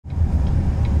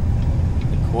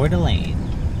coeurdalene.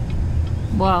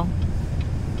 Wow.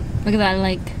 Look at that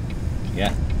lake.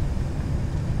 Yeah.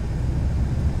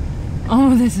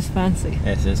 Oh, this is fancy.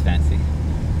 This is fancy.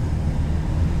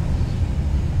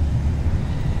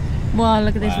 Wow,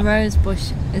 look at this rose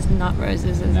bush. It's not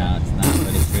roses, is it? No, it's not,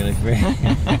 but it's really pretty.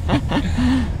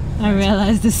 I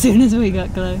realized as soon as we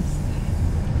got close.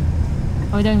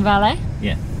 Are we doing valet?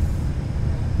 Yeah.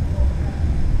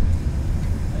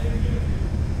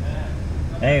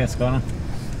 Hey, what's going on?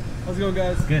 How's it going,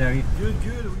 guys? Good, how are you? Good,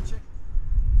 good. Are we check?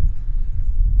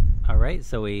 Alright,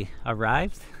 so we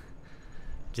arrived.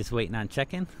 Just waiting on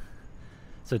check-in.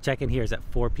 So check-in here is at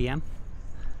 4 p.m.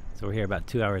 So we're here about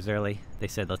 2 hours early. They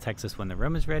said they'll text us when the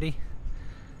room is ready.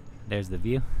 There's the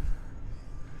view.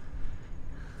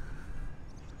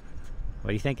 What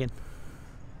are you thinking?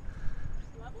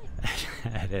 Lovely.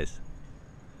 It is.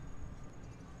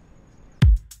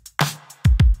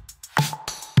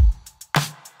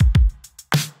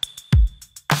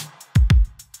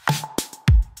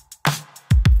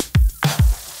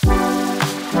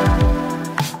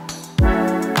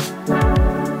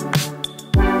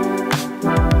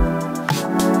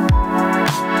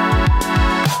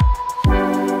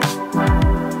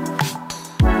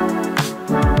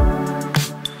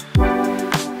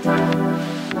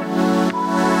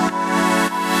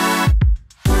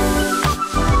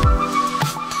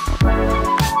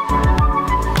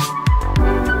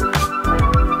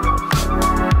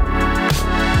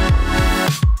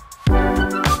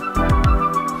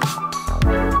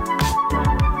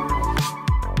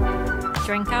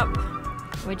 Drink up.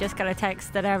 We just got a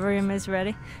text that our room is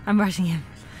ready. I'm rushing him.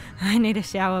 I need a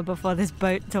shower before this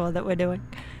boat tour that we're doing.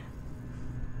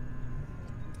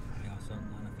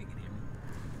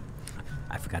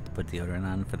 I forgot to put deodorant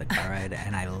on for the car ride,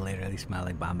 and I literally smell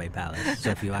like Bombay Palace. So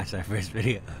if you watch our first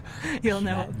video, you'll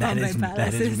know what Bombay Palace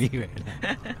that is is. me right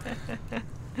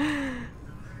now.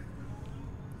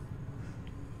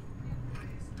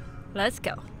 Let's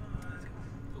go.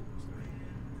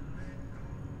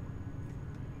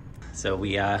 So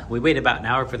we waited about an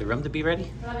hour for the room to be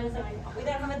ready. 11:74. We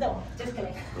don't have a door. Just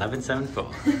kidding.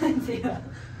 11:74.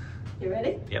 You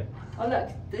ready? Yep. Oh look,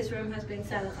 this room has been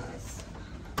sanitized.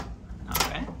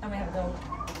 Okay. And we have a door.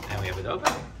 And we have it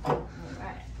open. Alright.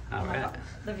 All right.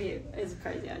 The view is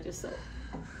crazy, I just saw.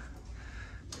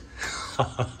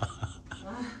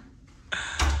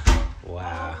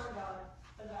 Wow.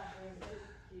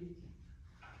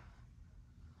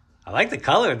 I like the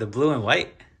color, the blue and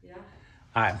white. Yeah.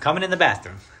 All right, I'm coming in the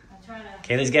bathroom. I'm trying to...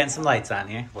 Kayla's getting some lights on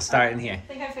here. We'll start in here. I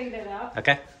think I figured it out.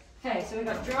 Okay. Okay, so we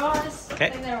got drawers. Okay. I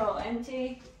think they're all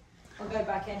empty. I'll go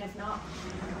back in if not.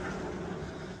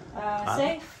 Fine.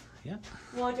 Safe. Yeah.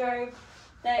 Wardrobe.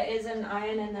 There is an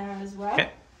iron in there as well. Okay.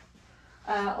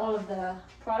 All of the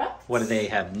products. What do they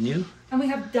have new? And we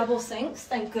have double sinks,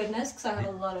 thank goodness, because I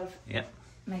have a lot of Yep.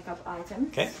 makeup items.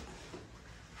 Okay.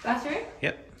 Bathroom.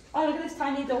 Yep. Oh, look at these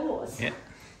tiny doors. Yep.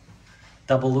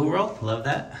 Double loo roll. Love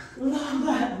that. Love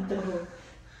that door.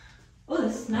 Oh,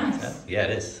 this is nice. Yeah,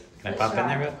 it is. Can I Let's pop in try.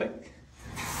 there real quick?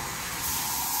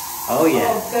 Oh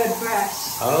yeah. Oh, good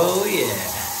brush. Oh yeah.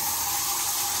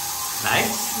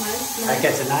 Nice. Nice, That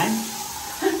gets a 9.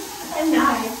 A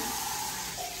 9.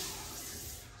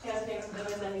 He hasn't even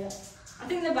got it there yet. I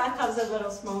think the bathtub's a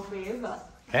little small for you, but...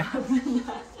 Okay.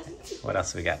 What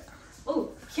else we got?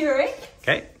 Oh, Keurig.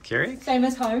 Okay, Keurig. Same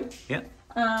as home. Yep.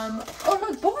 Oh,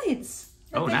 look, Boyd's.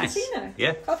 Oh, the nice. Casino.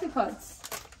 Yeah. Coffee pods.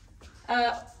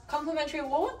 Complimentary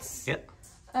awards. Yep.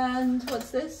 And what's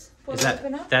this? What Is we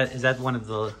open up? that is that one of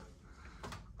the?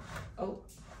 Oh.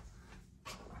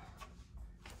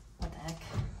 What the heck?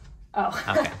 Oh.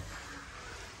 Okay.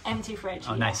 Empty fridge.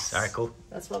 Oh, nice. All right, cool.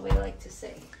 That's what we like to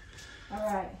see. All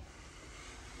right.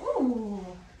 Ooh.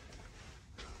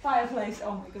 Fireplace.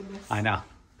 Oh my goodness. I know.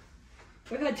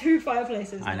 We've had 2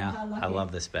 fireplaces. I now. How know. lucky. I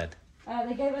love this bed.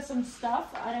 They gave us some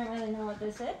stuff. I don't really know what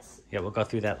this is. Yeah, we'll go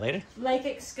through that later. Lake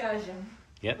excursion.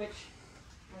 Yep. Which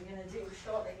we're gonna do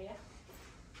shortly here.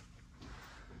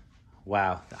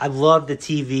 Wow. I love the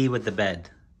TV with the bed.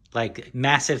 Like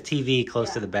massive TV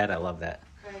close to the bed. I love that.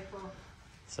 Very cool.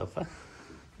 Sofa.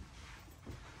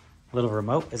 Little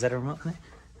remote. Is that a remote in there?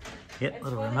 Yep, It's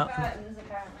little for remote. the curtains,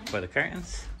 apparently. For the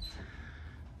curtains.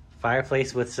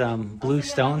 Fireplace with some blue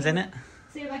stones in it.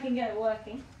 See if I can get it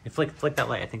working. You flick that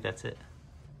light. I think that's it.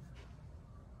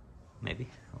 Maybe.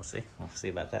 We'll see. We'll see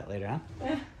about that later on.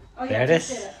 Oh, There yeah, it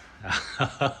just is. did it.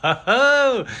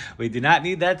 Oh, we do not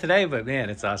need that today, but man,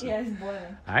 it's awesome. Yeah, it's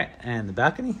boiling. All right, and the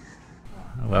balcony.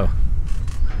 Whoa.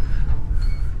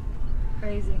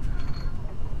 Crazy.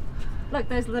 Look,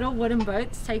 those little wooden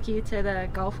boats take you to the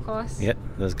golf course. Yep,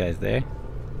 those guys there.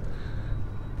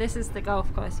 This is the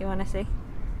golf course. You want to see?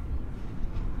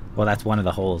 Well, that's one of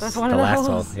the holes. That's one the of the last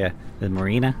holes. hole. Yeah, the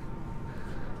Marina,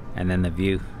 and then the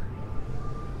view.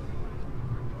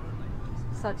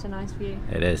 Such a nice view.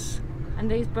 It is. And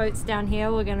these boats down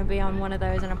here, we're going to be on one of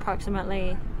those in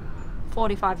approximately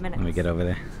 45 minutes. Let me get over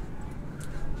there.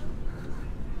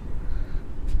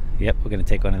 Yep, we're gonna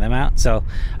take one of them out. So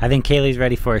I think Kaylee's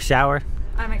ready for a shower.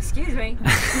 Excuse me.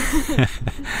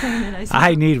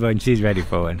 I need one. She's ready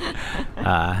for one.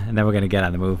 And then we're gonna get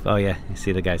on the move. Oh yeah, you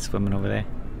see the guy swimming over there?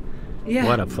 Yeah.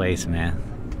 What a place, man.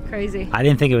 Crazy. I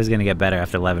didn't think it was gonna get better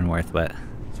after Leavenworth, but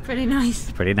It's pretty nice.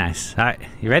 it's pretty nice. All right,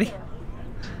 you ready?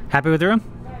 Happy with the room?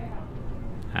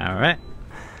 All right.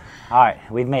 All right,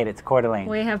 we've made it to Coeur d'Alene.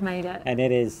 We have made it. And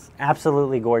it is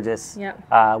absolutely gorgeous.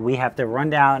 Yep. We have to run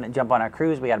down and jump on our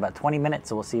cruise. We got about 20 minutes,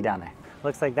 so we'll see you down there.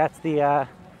 Looks like that's the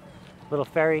little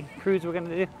ferry cruise we're gonna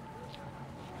do.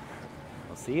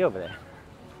 We'll see you over there.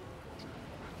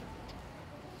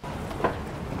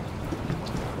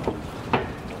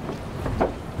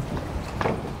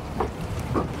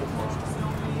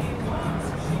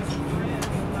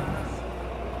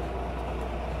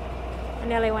 I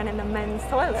nearly went in the men's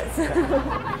toilets.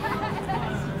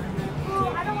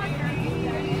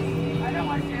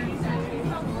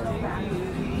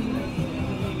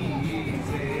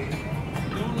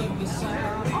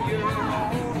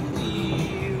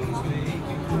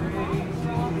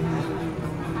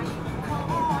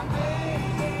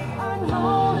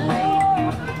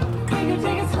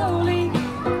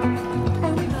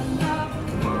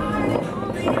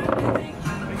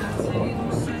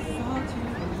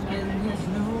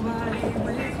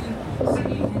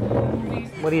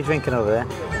 What are you drinking over there?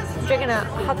 Drinking a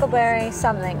huckleberry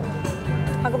something.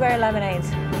 Huckleberry lemonade.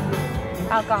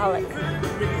 Alcoholic.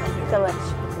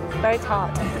 Delish. Very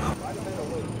tart.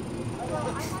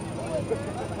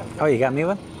 Oh, you got me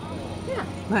one? Yeah.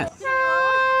 Nice.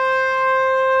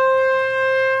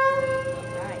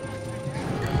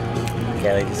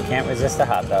 Kelly just can't resist a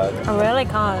hot dog. I really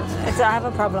can't. I have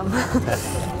a problem.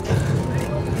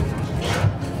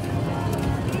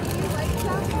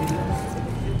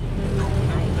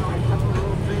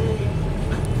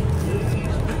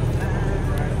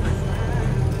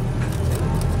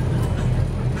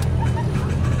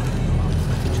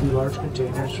 Large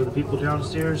containers for the people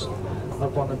downstairs.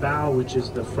 Up on the bow, which is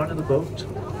the front of the boat,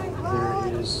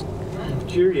 there is,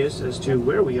 curious as to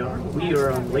where we are. We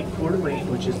are on Lake Coeur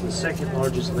d'Alene, which is the second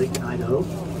largest lake in Idaho.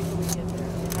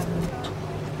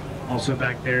 Also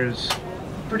back there is a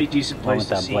pretty decent place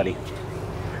to see. Bloody.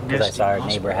 Because I saw our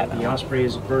neighbor having the osprey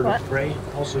is a bird of prey,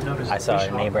 also known as I saw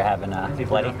our neighbor having a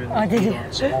bloody. Oh, did you?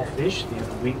 Small fish. They have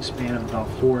a wingspan of about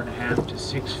 4.5 to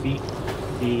 6 feet.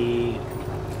 The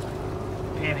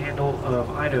Panhandle of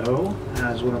Idaho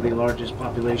has one of the largest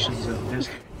populations of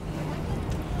nesting.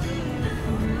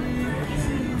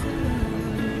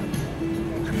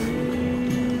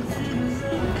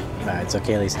 Alright, so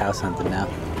Kaylee's house hunting now.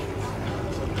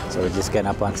 So we're just getting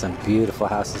up on some beautiful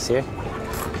houses here.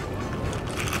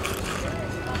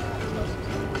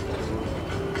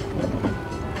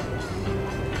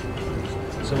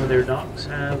 Some of their docks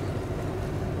have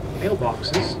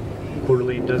mailboxes. Coeur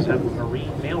d'Alene does have a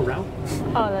marine mail route.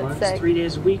 Oh, that's Runs sick. 3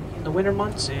 days a week in the winter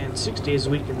months and 6 days a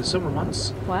week in the summer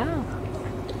months. Wow.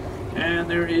 And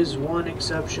there is one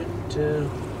exception to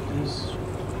these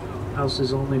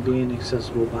houses only being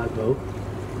accessible by boat.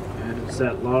 And it's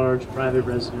that large private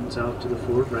residence out to the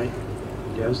fort, right?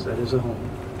 Yes, that is a home.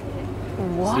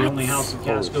 What? It's the only house in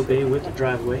Casco Bay with a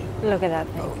driveway. Look at that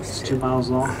thing. It's 2 miles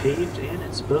long, paved, and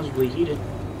it's supposedly heated.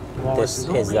 This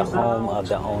is the home of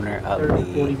the owner of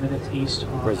 40 the minutes east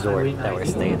on resort Highway that we're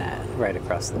 90. staying at, right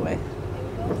across the way.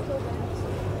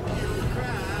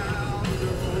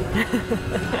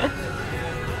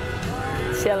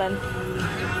 Chilling.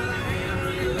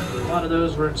 A lot of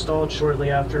those were installed shortly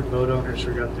after boat owners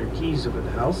forgot their keys over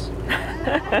the house.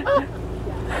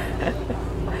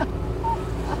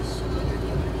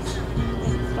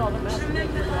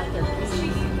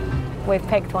 We've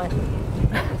picked one.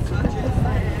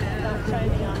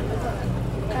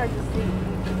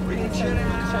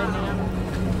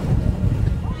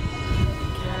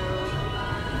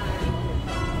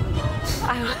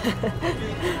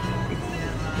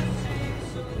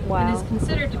 Wow. And is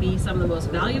considered to be some of the most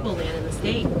valuable land in the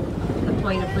state. The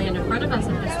point of land in front of us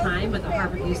at this time with the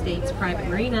Harborview State's private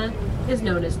marina is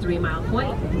known as 3 Mile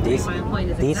Point. 3 Mile Point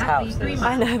is These exactly houses. 3 miles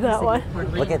I know from the that city one. of Coeur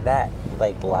d'Alene. Look at that,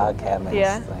 like log cabins.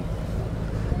 Yeah. Like,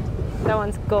 That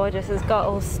one's gorgeous. It's got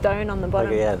all stone on the look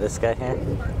bottom. at this guy here.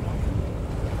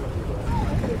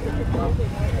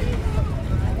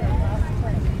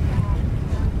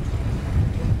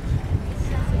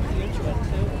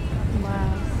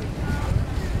 Wow.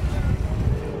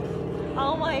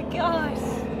 my gosh.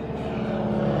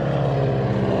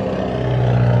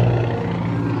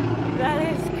 That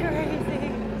is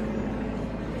crazy.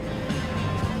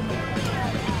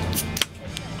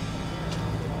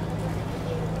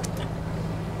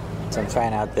 So I'm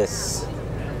trying out this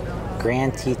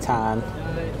Grand Teton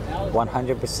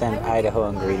 100% Idaho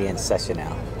ingredients session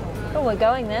ale. Oh, we're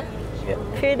going there. Yep.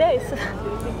 A few days.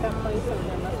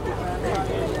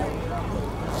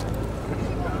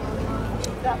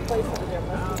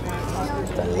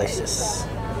 Delicious.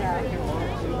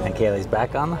 And Kaylee's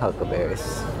back on the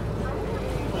huckleberries.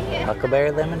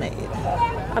 Huckleberry lemonade.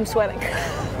 I'm sweating.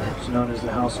 It's known as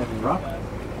the House on the Rock.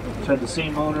 It's had the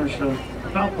same owners for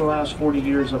about the last 40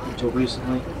 years up until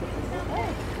recently.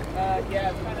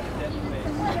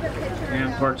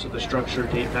 And parts of the structure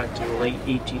date back to the late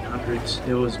 1800s.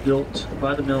 It was built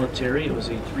by the military. It was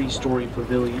a 3-story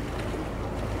pavilion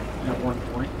at one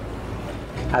point.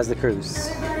 How's the cruise?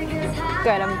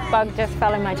 Good, a bug just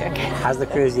fell in my drink. How's the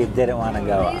cruise you didn't want to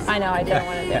go on? I know, I didn't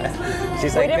want to do it.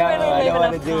 She's like, no, didn't really I leave don't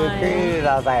want to enough do a time." cruise.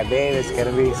 I was like, babe, it's going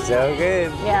to be so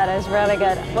good. Yeah, it is really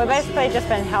good. We've basically just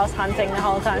been house hunting the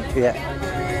whole time. Yeah.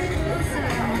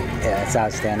 Yeah, it's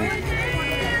outstanding.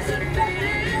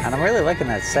 And I'm really liking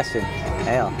that session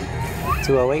ale.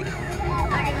 208.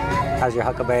 How's your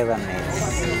huckleberry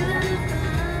lemonades?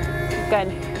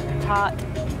 Good. Tart.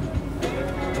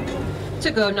 To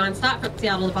go nonstop from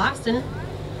Seattle to Boston.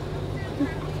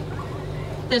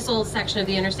 This old section of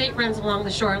the interstate runs along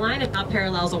the shoreline and now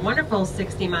parallels a wonderful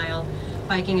 60-mile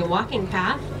biking and walking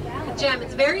path. Jim,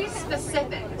 it's very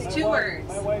specific. It's 2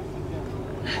 words. Oh,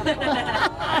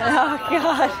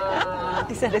 God.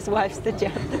 He said his wife's the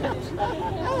gem.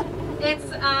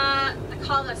 It's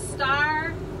called a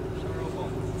star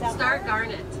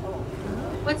garnet.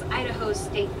 What's Idaho's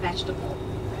state vegetable?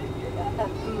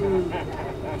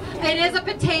 It is a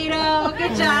potato.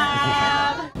 Good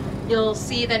job. You'll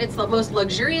see that it's the most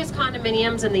luxurious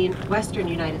condominiums in the western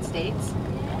United States.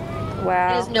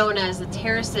 Wow. It is known as the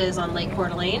Terraces on Lake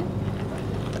Coeurdalene.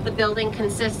 The building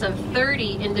consists of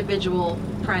 30 individual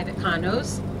private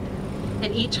condos,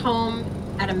 and each home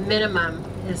at a minimum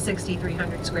is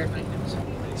 6,300 square feet.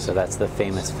 So that's the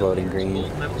famous floating green.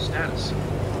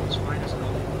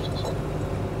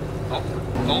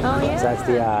 Oh, yeah. So that's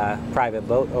the private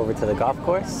boat over to the golf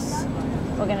course.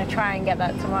 We're going to try and get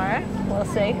that tomorrow. We'll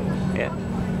see. Yeah.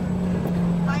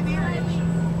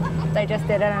 They just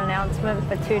did an announcement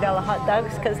for $2 hot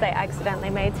dogs because they accidentally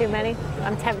made too many.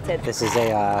 I'm tempted. This is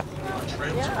a,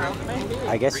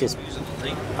 I guess just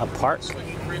a park,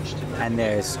 and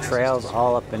there's trails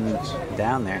all up and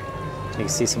down there. You can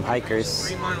see some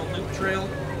hikers. 3-mile loop trail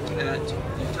at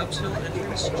the Tubbs Hill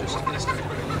entrance, just east of the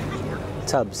resort.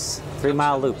 Tubbs,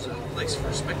 3-mile loop. It's a place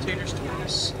for spectators to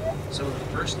witness some of the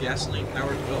first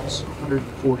gasoline-powered boats.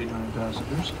 149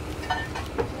 passengers.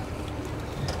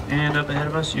 And up ahead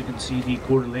of us, you can see the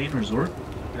Coeurdalene Resort.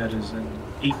 That is an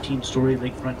 18-story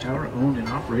lakefront tower owned and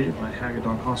operated by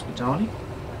Hagedorn Hospitality.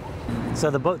 So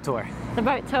the boat tour. The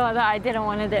boat tour that I didn't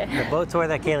want to do. The boat tour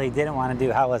that Kaylee didn't want to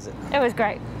do, how was it? It was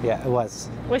great. Yeah, it was.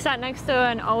 We sat next to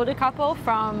an older couple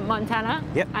from Montana.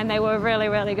 Yep. And they were really,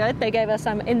 really good. They gave us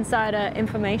some insider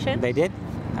information. They did.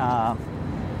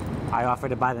 I offered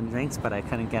to buy them drinks, but I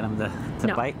couldn't get them to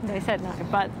No, bite. they said no,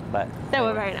 but But they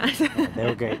were very nice. They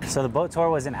were great. So the boat tour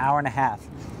was an hour and a half.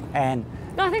 And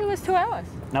No, I think it was 2 hours.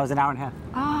 no, it was an hour and a half.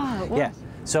 Oh, it was. Yeah.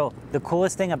 So the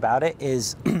coolest thing about it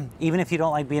is even if you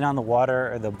don't like being on the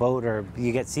water or the boat or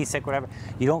you get seasick, whatever,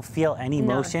 you don't feel any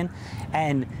No. motion.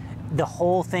 And the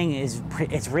whole thing is,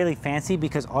 it's really fancy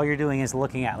because all you're doing is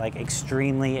looking at like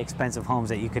extremely expensive homes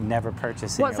that you could never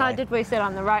purchase in What your side life. did we sit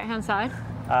on? The right-hand side?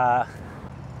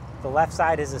 The left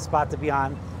side is a spot to be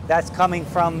on. That's coming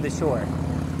from the shore.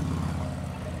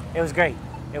 It was great.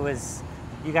 It was,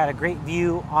 you got a great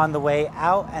view on the way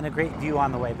out and a great view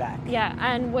on the way back. Yeah,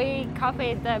 and we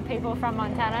copied the people from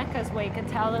Montana because we could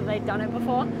tell that they'd done it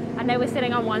before. And they were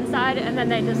sitting on one side and then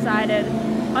they decided,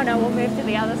 oh no, we'll move to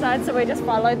the other side. So we just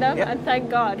followed them. Yep. And thank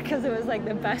God, because it was like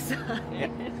the best side. Yeah.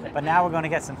 But now we're going to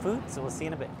get some food, so we'll see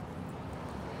in a bit.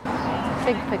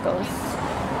 Big pickles.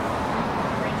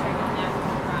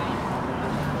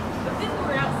 But then we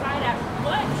were outside at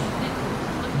lunch and it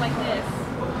looked like this.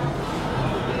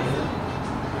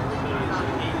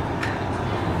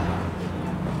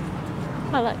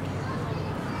 Oh, look.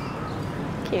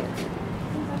 Cute.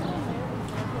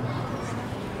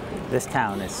 This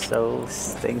town is so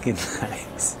stinking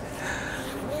nice.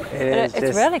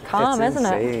 It's really calm, it's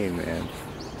isn't it? insane, man.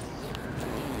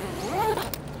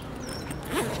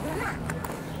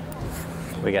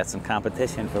 We got some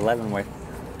competition for Leavenworth.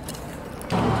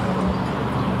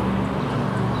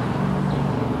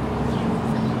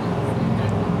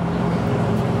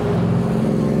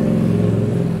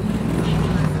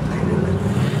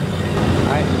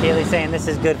 saying this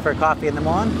is good for coffee in the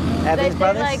morning. They Evans do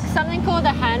Brothers. like something called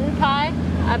a hen pie.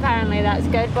 Apparently that's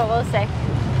good, but we'll see.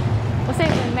 We'll see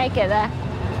if we can make it there.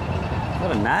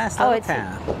 What a nice Oh, little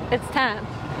town. it's time.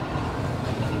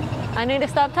 I need to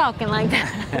stop talking like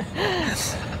that.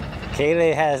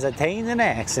 Kaylee has attained an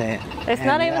accent. It's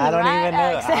not even the right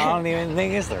accent. I don't even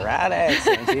think it's the right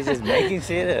accent. She's just making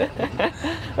shit up.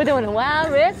 We're doing a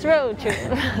Wild West road trip.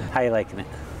 How you liking it?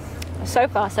 So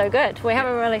far, so good. We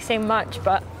haven't really seen much,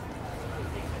 but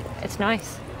it's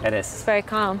nice. It It's is. very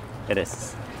calm. It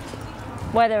is.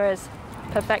 Weather is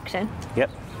perfection.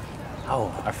 Yep.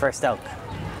 Oh, our first elk.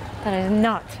 That is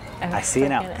not a I see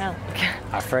an elk. freaking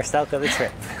elk. Our first elk of the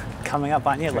trip. Coming up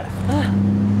on your left.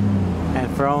 And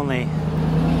for only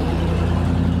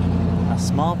a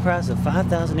small price of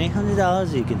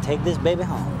 $5,800, you can take this baby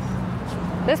home.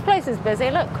 This place is busy.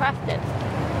 Look, crafted.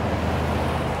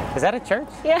 Is that a church?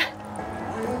 Yeah.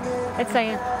 It's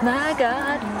saying, my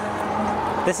God.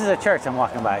 This is a church I'm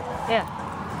walking by. Yeah.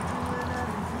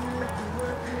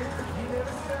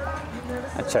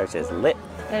 That church is lit.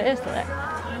 It is lit.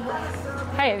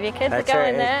 Hey, if your kids are That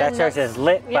going church, there. that church is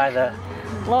lit by the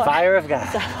Lord. fire of God.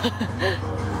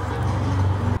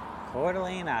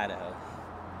 Coeurdalene, Idaho.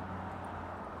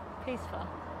 Peaceful.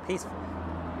 Peaceful.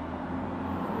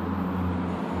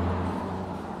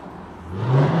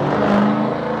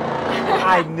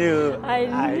 I knew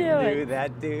it.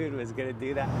 that dude was gonna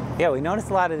do that. Yeah, we noticed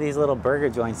a lot of these little burger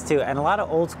joints too, and a lot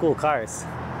of old school cars.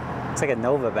 It's like a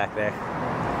Nova back there.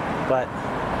 But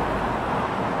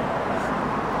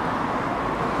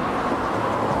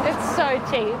It's so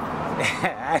cheap.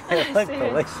 it looked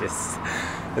delicious.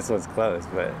 This one's closed,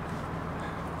 but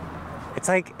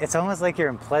it's almost like you're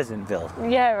in Pleasantville.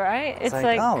 Yeah, right? It's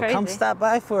like oh, crazy. come stop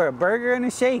by for a burger and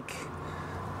a shake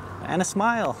and a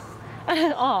smile.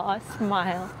 Aw,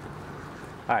 smile.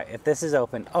 All right, if this is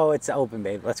open, oh, it's open,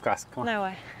 babe. Let's cross. Come on. No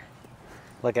way.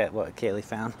 Look at what Kaylee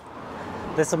found.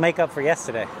 This will make up for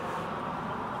yesterday.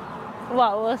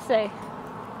 Well, we'll see.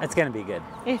 It's gonna be good.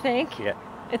 You think? Yeah.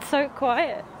 It's so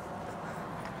quiet.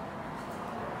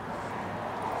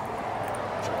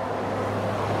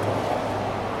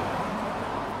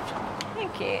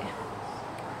 Thank you.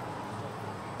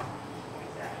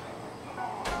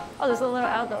 Oh, there's a little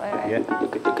out the way, right? Yeah.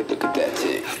 Look at that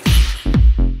tip.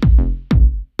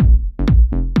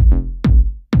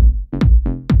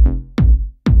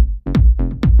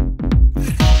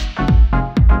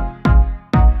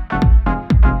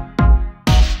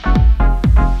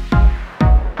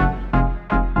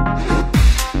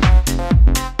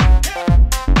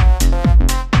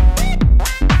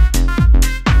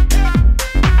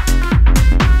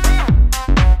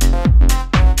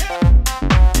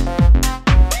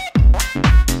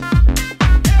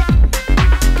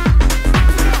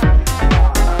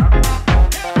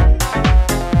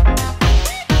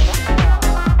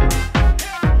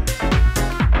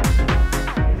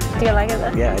 Do you like it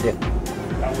then? Yeah, I do.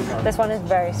 This one is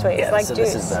very sweet. Yeah, It's like so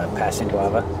juice. this is passion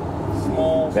guava.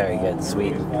 Very good,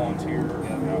 sweet.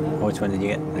 Which one did you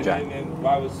get? The dry.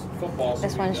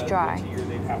 This one's dry,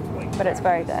 but it's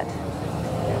very good.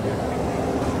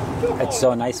 It's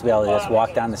so nice to be able to just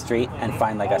walk down the street and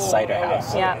find like a cider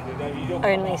house. Yeah.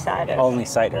 Only cider. Only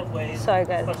cider. So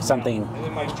good. Something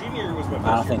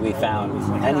I don't think we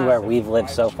found anywhere we've lived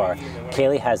so far.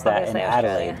 Kaylee has that in Obviously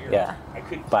Adelaide. Australia. Yeah.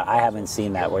 But I haven't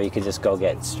seen that where you could just go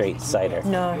get straight cider.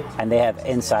 No. And they have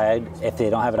inside, if they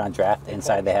don't have it on draft,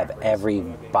 inside they have every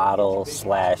bottle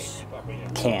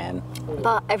 / can.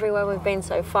 But everywhere we've been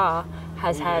so far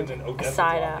has had a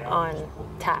cider on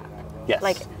tap. Yes.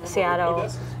 Like Seattle.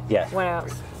 Yeah. What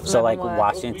else? So like Leavenworth.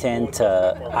 Washington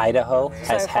to Idaho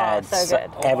has far, had so good.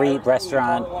 every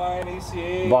restaurant,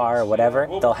 bar, whatever,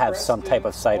 they'll have some type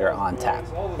of cider on tap.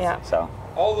 Yeah. So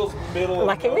All those middle.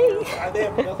 Lucky me.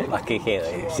 lucky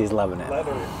Kaylee, she's loving it.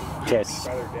 Cheers.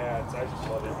 By their dads. I just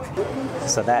love it.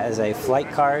 So that is a flight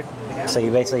card. So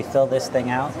you basically fill this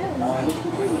thing out.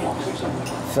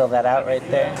 Fill that out right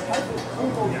there.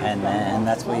 And then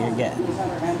that's what you're getting.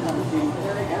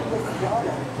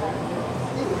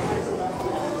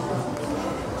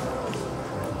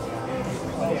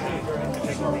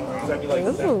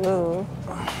 Ooh.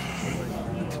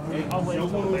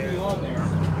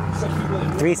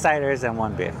 3 ciders and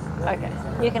 1 beer. Okay.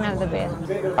 You can have the beer.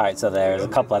 All right, so there's a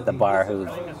couple at the bar who've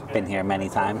been here many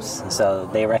times. So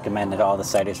they recommended all the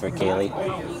ciders for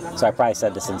Kaylee. So I probably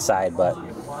said this inside, but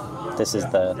this is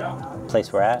the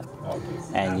place we're at.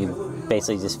 And you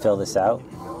basically just fill this out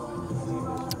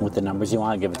with the numbers you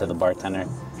want, give it to the bartender.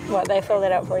 What, they filled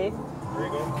it out for you?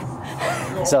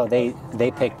 So they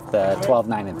picked the 12,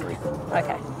 9, and 3.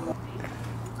 Okay.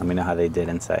 Let me know how they did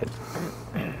inside.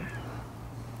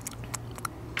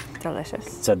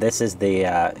 Delicious. So this is the,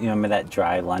 you remember that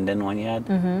dry London one you had?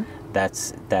 Mm-hmm.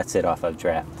 That's it off of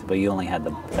draft, but you only had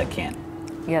the can.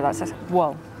 Yeah, that's just,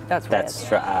 whoa, that's weird.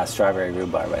 That's strawberry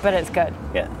rhubarb, right? But it's good.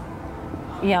 Yeah.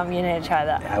 Yum, you need to try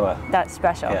that. I will. That's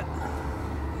special. Yeah.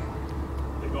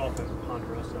 The Golf is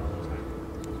Ponderosa.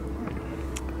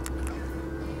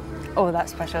 Oh,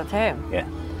 that's special too. Yeah.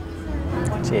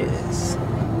 Cheers.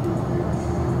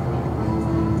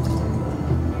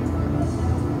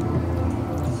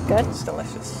 Good? It's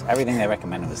delicious. Everything they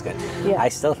recommended was good. Yeah. I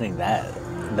still think that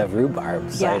the rhubarb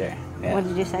cider. Yeah. What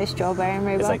did you say? Strawberry and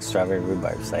rhubarb? It's like strawberry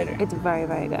rhubarb cider. It's very,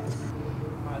 very good.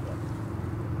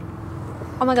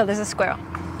 Oh my god, there's a squirrel.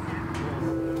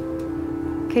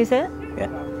 Can you see it? Yeah.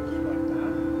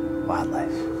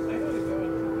 Wildlife.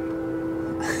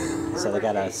 So they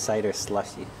got a cider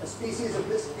slushy.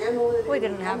 We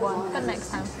didn't have one, but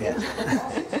next time. Yeah.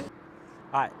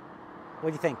 All right. What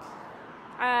do you think?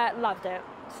 Loved it.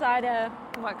 Cider,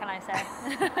 what can I say?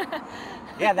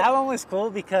 Yeah, that one was cool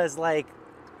because, like,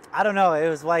 I don't know, it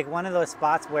was like one of those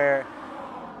spots where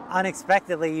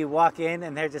unexpectedly you walk in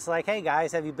and they're just like, hey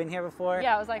guys, have you been here before?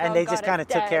 Yeah, I was like, and oh they God, just kind of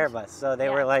it's took dead. care of us. So they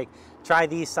Yeah. were like, try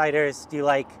these ciders. Do you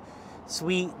like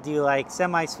sweet? Do you like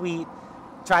semi-sweet?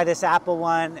 Try this apple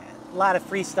one. A lot of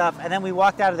free stuff. And then we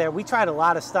walked out of there. We tried a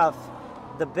lot of stuff.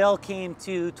 The bill came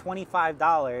to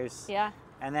 $25. Yeah.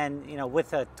 And then, you know,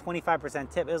 with a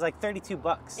 25% tip, it was like 32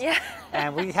 bucks. Yeah.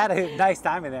 And we had a nice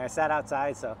time in there. I sat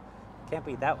outside, so can't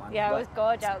beat that one. Yeah, it But was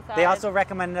gorgeous outside. they also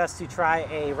recommended us to try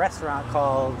a restaurant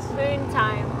called Moon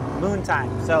Time. Moon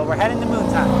Time. So we're heading to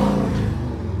Moon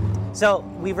Time. So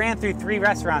we ran through 3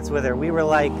 restaurants with her. We were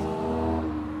like,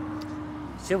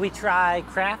 should we try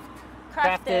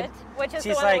Crafted, which is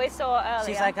She's the one like- we saw earlier.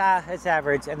 She's like, it's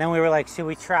average. And then we were like, should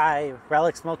we try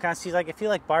Relic Smokehouse? She's like, I feel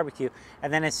like barbecue.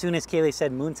 And then as soon as Kaylee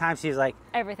said Moon Time, she was like,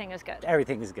 everything is good.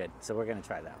 everything is good. So we're going to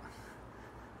try that one.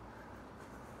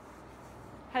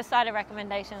 Her cider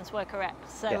recommendations were correct.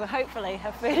 So Yeah. hopefully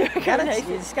her food You recommendations.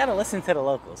 just got to listen to the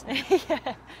locals.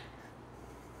 Yeah.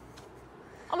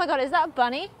 Oh my god, is that a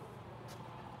bunny?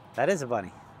 That is a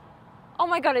bunny. Oh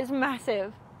my god, it's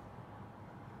massive.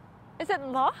 Is it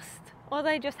lost? Or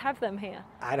they just have them here?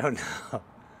 I don't know.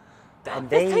 And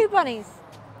There's 2 bunnies.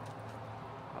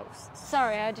 Oh,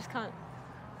 Sorry, I just can't.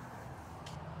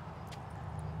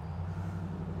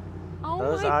 Oh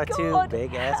Those my are god, 2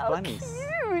 big-ass how bunnies.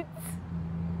 Cute.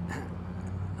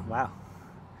 Wow.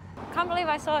 Can't believe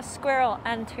I saw a squirrel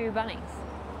and 2 bunnies.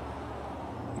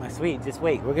 My sweet, just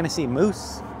wait. We're going to see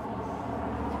moose.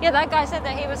 Yeah, that guy said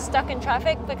that he was stuck in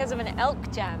traffic because of an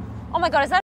elk jam. Oh my god, is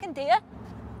that a fucking deer?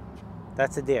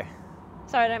 That's a deer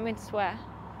Sorry, I don't mean to swear.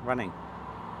 running.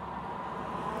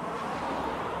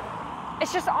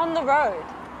 It's just on the road.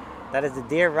 That is a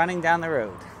deer running down the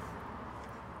road.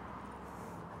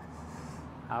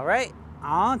 All right,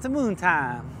 on to Moon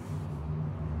Time.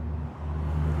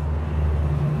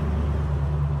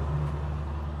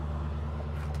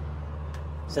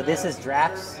 So this is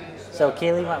drafts. So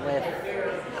Kaylee went with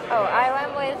Oh, I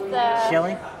went with the...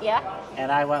 chilling, Yeah, and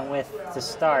I went with, to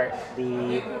start,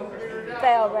 the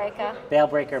Bale Breaker. Bale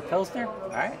Breaker Pilsner. All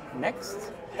right,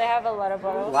 next. They have a lot of A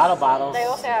bottles. lot of bottles. They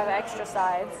also have extra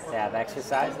sides. They have extra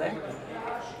size there.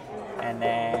 And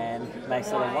then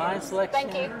nice little wine selection.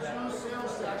 Thank you.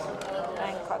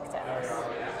 And cocktails.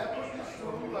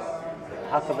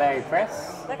 Huckleberry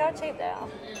Press. Look how cheap they are.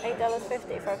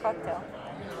 $8.50 for a cocktail.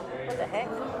 What the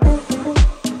heck?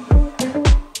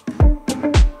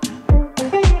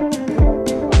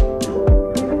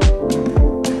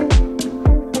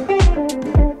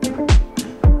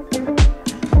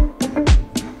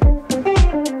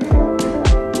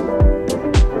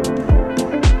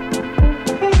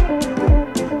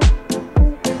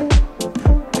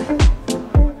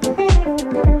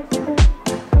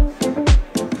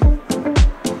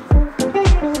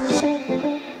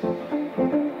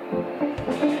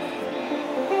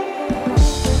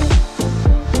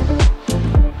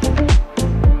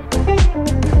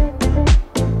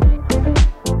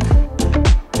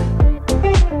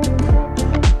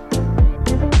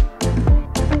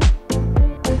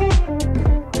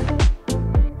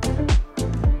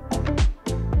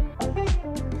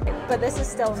 But this is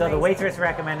still So the amazing. waitress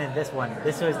recommended this one.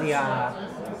 This was the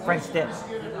French dip.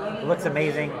 It looks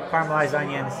amazing. Caramelized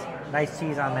onions, nice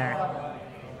cheese on there.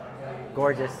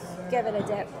 Gorgeous. Give it a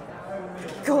dip.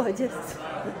 Gorgeous.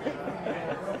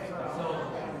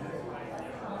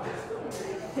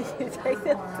 You take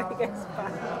the biggest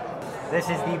bite. This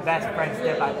is the best French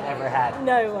dip I've ever had.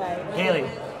 No way. Kaylee.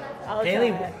 I'll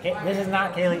Kaylee, try it. this is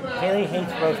not Kaylee. Kaylee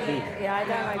hates roast beef. Yeah, I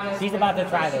don't like this. She's about to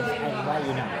try this and let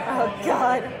you know. Oh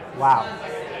God. Wow.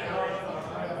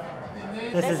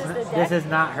 This is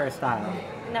not her style.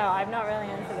 No, I'm not really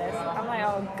into this. I'm like,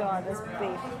 oh god, this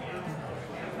beef.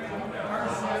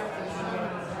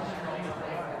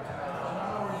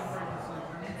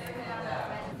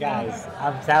 Guys,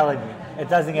 I'm telling you, it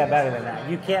doesn't get better than that.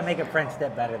 You can't make a French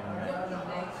dip better than that.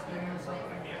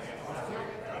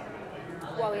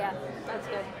 Well, yeah, that's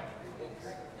good.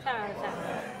 10 out of 10.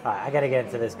 All right, I gotta get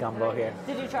into this gumbo here.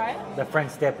 Did you try it? The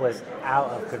French dip was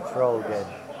out of control good.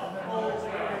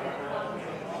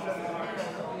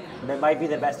 They might be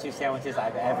the best 2 sandwiches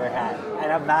I've ever had.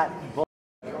 And I'm not bull.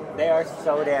 They are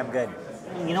so damn good.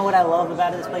 You know what I love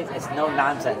about this place? It's no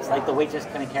nonsense. Like, the waitress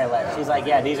couldn't care less. She's like,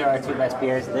 yeah, these are our 2 best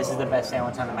beers. This is the best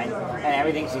sandwich on the menu. And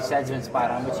everything she said's been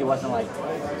spot on, but she wasn't like,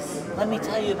 let me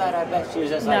tell you about our best. She was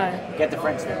just like, get the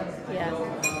French dip. Yeah.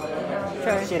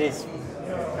 True. Shit is...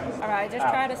 Alright, I just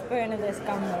tried a spoon of this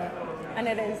gumbo, and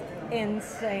it is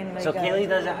insanely So good. Kaylee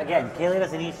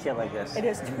doesn't eat shit like this. It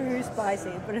is too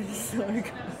spicy, but it is so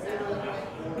good.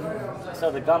 So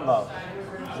the gumbo,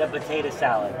 the potato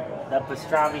salad, the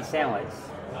pastrami sandwich,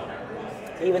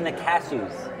 even the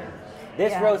cashews.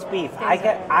 This roast beef,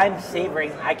 I'm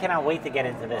savoring. I cannot wait to get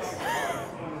into this.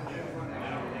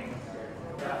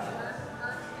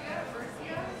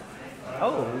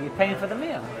 Oh, you're paying for the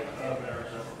meal.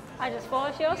 I just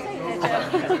followed your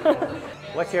signature.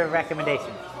 What's your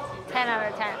recommendation? 10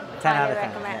 out of 10. 10 out of 10.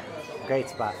 Recommend. Yeah. Great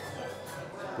spot.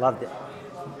 Loved it.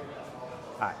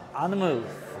 All right, on the move.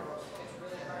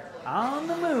 On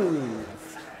the move.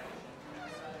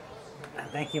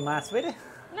 Thank you, my sweetie.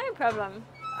 No problem.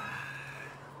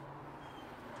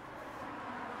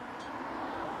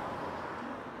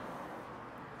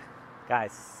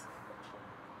 Guys,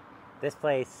 this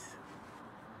place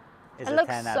is It a looks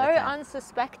 10 out so of 10.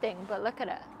 unsuspecting, but look at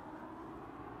it.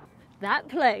 That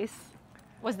place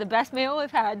was the best meal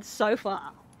we've had so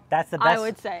far. That's the best. I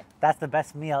would say. That's the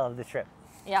best meal of the trip,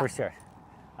 Yeah. for sure.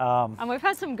 And we've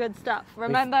had some good stuff.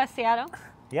 Remember Seattle?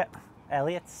 Yep,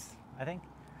 Elliot's, I think.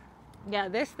 Yeah,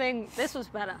 this was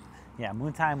better. Yeah,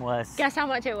 Moontime was. Guess how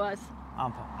much it was?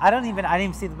 I didn't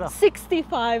even see the bill.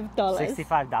 $65.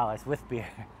 $65 with beer.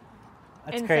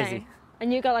 That's Insane. crazy.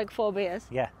 And you got like 4 beers.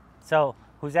 Yeah. So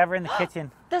who's ever in the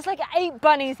kitchen? There's like 8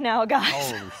 bunnies now, guys.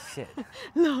 Holy shit.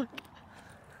 Look.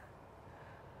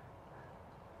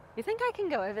 You think I can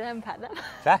go over there and pet them?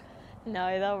 Huh?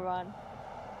 No, they'll run.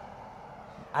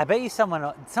 I bet you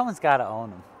someone's got to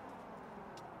own them.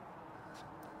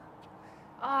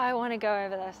 Oh, I want to go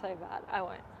over there so bad. I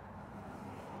won't.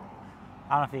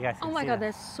 I don't know if you guys can Oh my see god, that.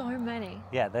 there's so many.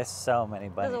 Yeah, there's so many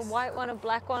bunnies. There's a white one, a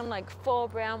black one, like 4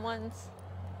 brown ones.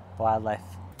 Wildlife.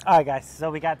 All right, guys.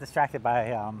 So we got distracted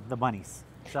by the bunnies.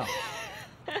 So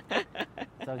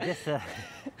just to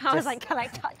I was like, can I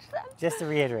touch them? just to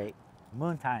reiterate,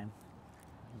 Moontime,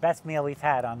 best meal we've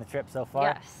had on the trip so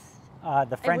far. Yes.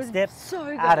 The French was dip so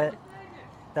good. out of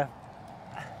the.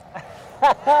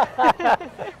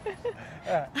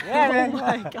 Oh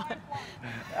my god.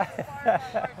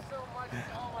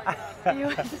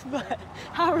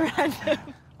 How random.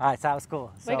 All right, so that was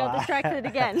cool. We got distracted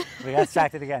again. We got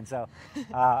distracted again. So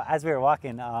as we were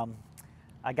walking,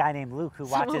 a guy named Luke who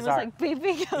Someone watches was like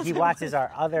beeping or he watches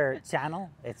our other channel.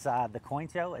 It's the Coin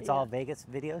Show. It's all Yeah. Vegas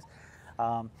videos.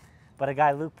 But a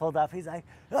guy Luke pulled up. He's like,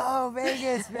 "Oh,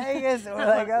 Vegas, Vegas!" And we're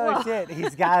like, "Oh Whoa. shit!"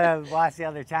 He's gotta watch the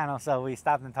other channel. So we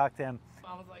stopped and talked to him.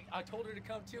 I was like, I told her to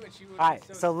come too, and she was. All right,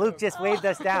 so Luke just waved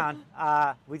us down.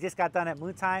 We just got done at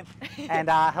Moontime, and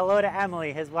hello to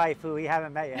Emily, his wife, who we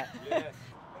haven't met yet. Yes.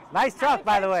 Nice truck,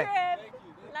 by the way.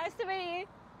 Nice to meet you.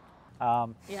 Yeah,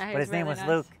 Yeah, but his he's name really was nice.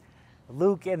 Luke.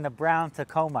 Luke in the brown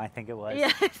Tacoma, I think it was.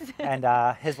 Yes. And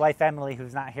his wife Emily,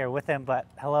 who's not here with him, but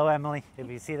hello Emily, if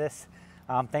you see this.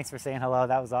 Thanks for saying hello.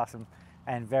 That was awesome,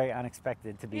 and very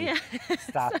unexpected to be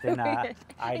stopped in Weird.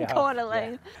 Idaho. In Coeur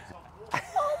d'Alene. Yeah.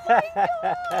 Oh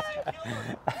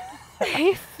my god.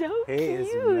 He's so He cute. is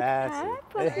massive.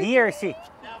 Peppa. He or she.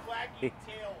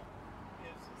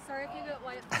 Sorry if you got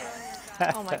white tail on your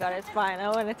back. Oh my god, it's fine. I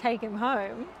want to take him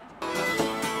home.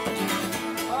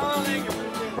 Oh, thank you.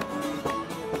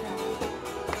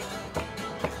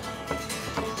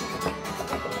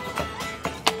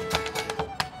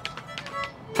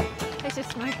 He's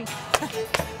just smoking.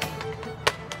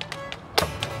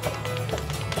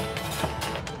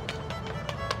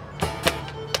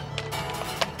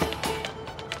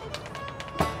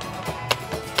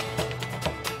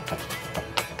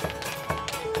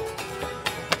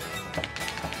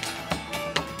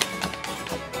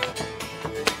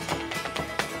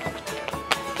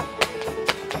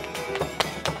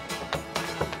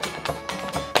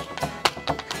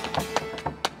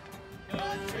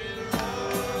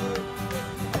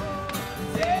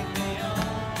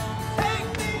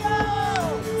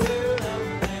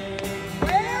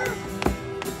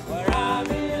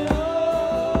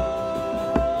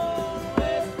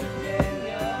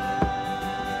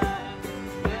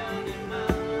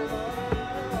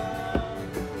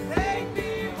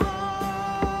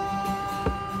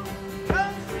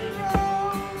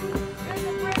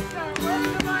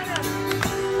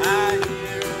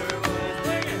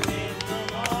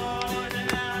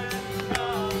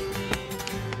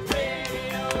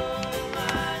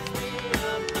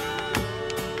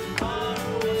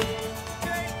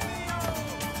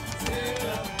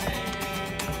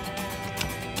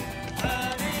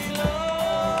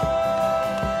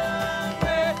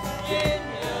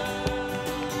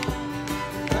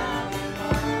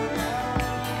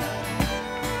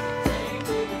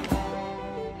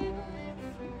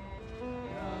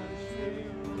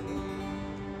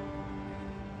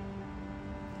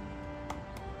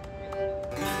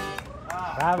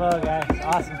 Bravo, guys.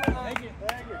 Awesome. Thank you.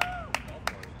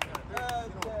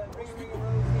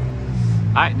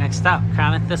 All right, next stop,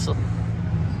 Crown Thistle.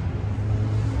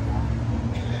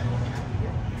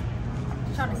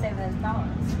 Trying to save those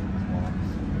dollars.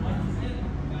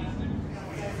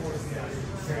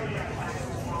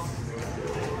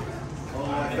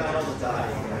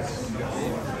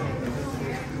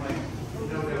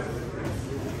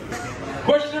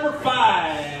 Question number 5.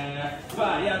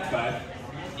 Yeah, it's 5.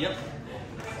 Yep.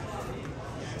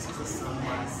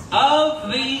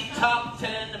 Of the top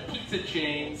 10 pizza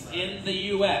chains in the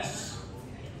U.S.,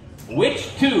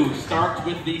 which 2 start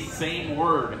with the same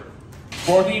word?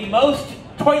 For the most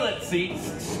toilet seats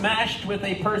smashed with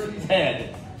a person's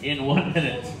head in 1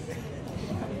 minute.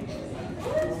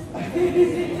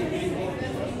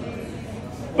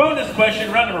 Bonus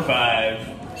question, round number 5.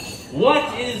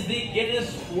 What is the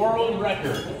Guinness World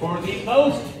Record for the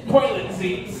most toilet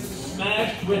seats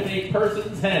smashed with a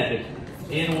person's head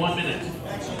in 1 minute?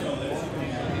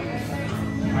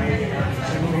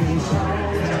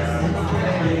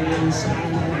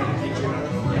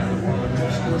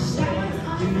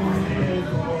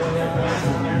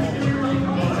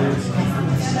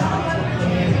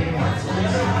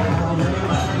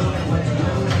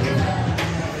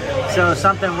 So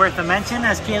something worth a mention,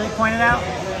 as Kaylee pointed out.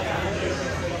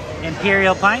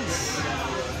 Imperial pints.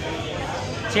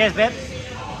 Cheers, babe.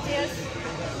 Cheers.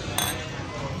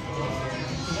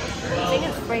 I think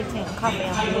it's great to coffee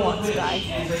on once, guys.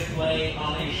 Play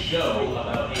on a show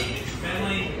about a mixed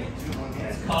family.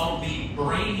 It's called the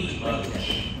Brainy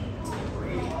Bunch.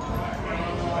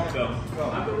 Go.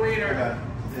 I'm the leader.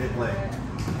 They play.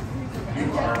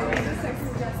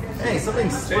 Hey,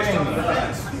 something's spraying me.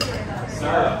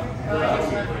 Sir.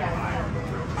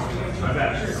 My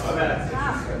bad.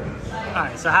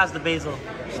 Alright, so how's the basil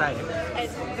cider?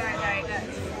 It's very, very good,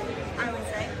 I would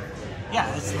say.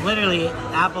 Yeah, it's literally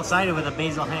apple cider with a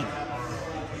basil hang.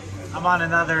 I'm on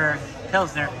another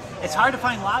Pilsner. It's hard to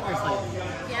find lagers lately.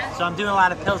 Yeah? So I'm doing a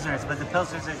lot of Pilsners, but the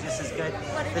Pilsners are just as good.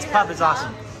 This pub is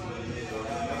awesome.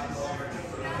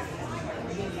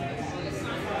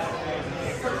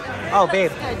 Oh,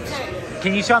 babe, Good too.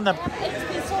 can you show them the...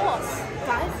 HP sauce,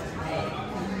 guys.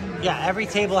 Yeah, every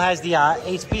table has the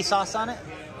HP sauce on it.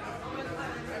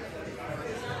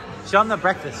 Show them the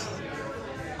breakfast.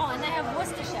 Oh, and they have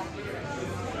Worcestershire.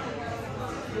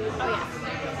 Oh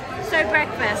yeah. So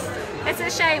breakfast. It's a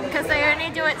shame because they only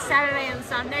do it Saturday and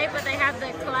Sunday, but they have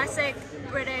the classic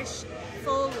British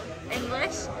full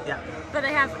English. Yeah. But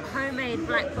they have homemade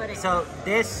black pudding. So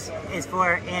this is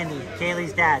for Andy,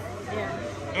 Kaylee's dad. Yeah.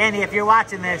 Andy, if you're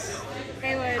watching this,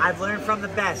 They would. I've learned from the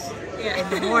best. Yeah. In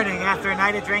the morning after a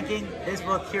night of drinking, this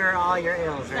will cure all your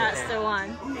ills right That's there. the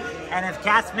one. And if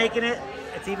Kat's making it,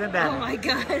 it's even better. Oh my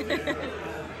god.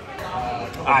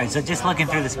 Alright, so just looking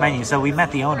through this menu, so we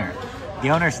met the owner. The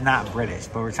owner's not British,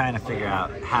 but we're trying to figure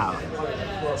out how.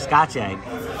 Scotch egg,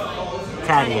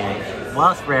 tatty egg,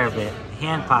 Welsh rarebit,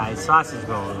 hand pie, sausage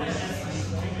roll,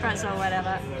 Pretzel,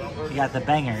 whatever. you got the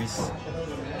bangers,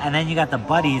 and then you got the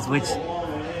buddies, which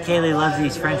Kaylee loves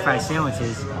these French fry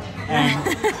sandwiches. And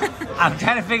I'm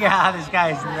trying to figure out how this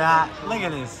guy's not. Look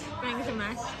at this. Brings a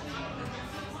mess.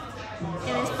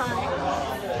 It is pie.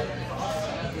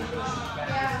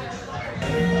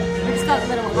 It's got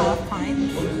little half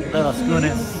pints. Little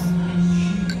schooners.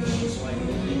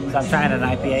 So I'm trying an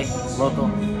IPA, local.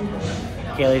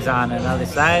 Kaylee's on another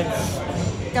side.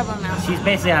 Double mouth. She's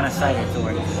basically on a cider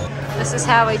tour. This is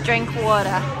how we drink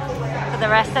water for the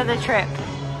rest of the trip.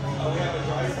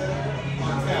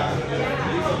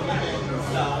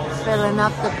 Filling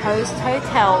up the post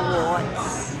hotel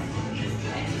wards.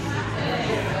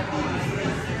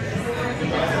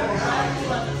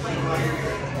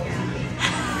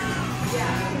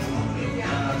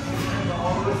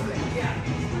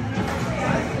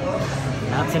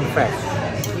 Mountain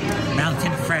fresh.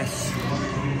 Mountain fresh.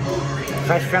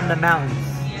 Fresh from the mountains.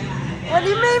 What do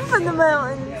you mean from the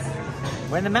mountains?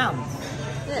 We're in the mountains.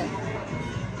 Yeah.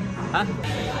 Huh?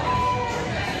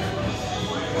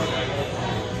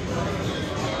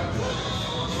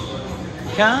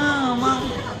 Come on,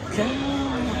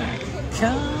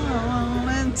 come on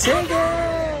and take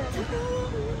it.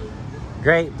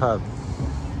 Great pub.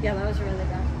 Yeah, that was really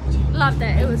good. Loved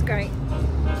it. It was great.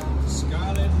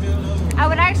 I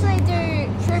would actually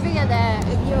do trivia there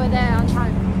if you were there on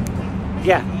time.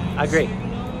 Yeah, I agree.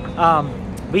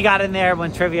 We got in there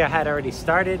when trivia had already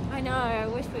started. I know. I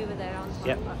wish we were there on time.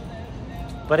 Yep.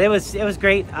 But it was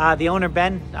great. The owner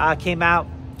Ben came out,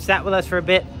 sat with us for a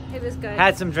bit, It was good.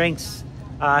 had some drinks.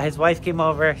 His wife came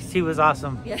over. She was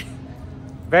awesome. Yeah.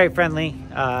 Very friendly.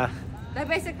 They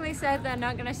basically said they're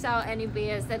not going to sell any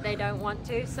beers that they don't want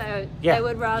to, so Yeah, they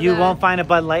would rather... you won't find a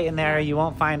Bud Light in there, you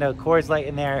won't find a Coors Light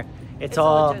in there. It's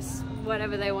all just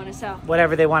whatever they want to sell.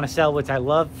 Whatever they want to sell, which I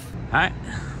love. All right,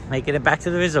 making it back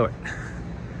to the resort.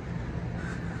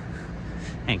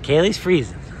 And Kaylee's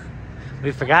freezing.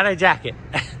 We forgot our jacket.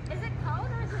 Is it cold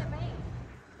or is it me?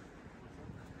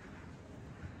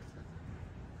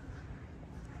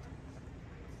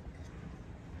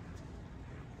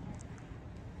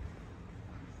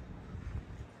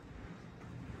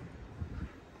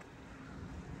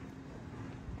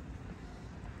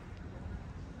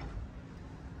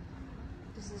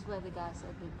 This is where the guy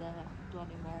said that the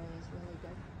Bloody Mary is really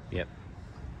good. Yep.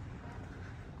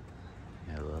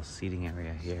 Got a little seating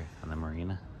area here on the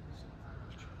Marina.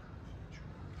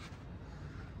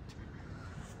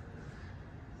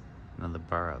 Another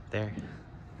bar up there.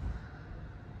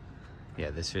 Yeah,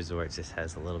 this resort just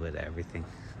has a little bit of everything.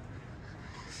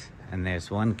 And there's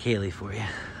one Kaylee for you,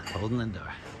 holding the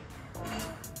door.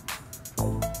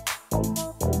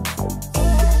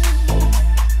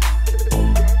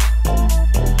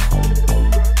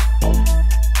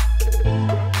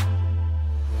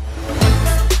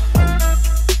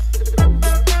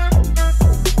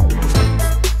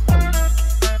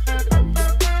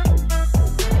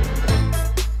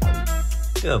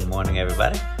 Good morning,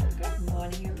 everybody. Good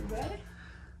morning, everybody.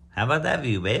 How about that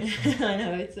view, babe? I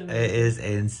know, it's amazing. It is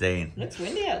insane. Looks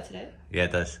windy out today. Yeah,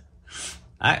 it does.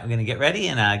 All right, we're gonna get ready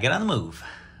and get on the move.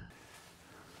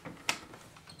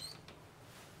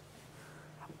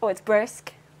 Oh, it's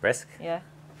brisk. Brisk? Yeah.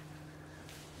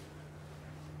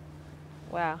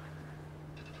 Wow.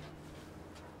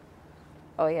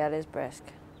 Oh yeah, it is brisk.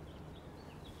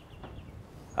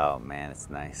 Oh man, it's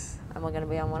nice. And we're going to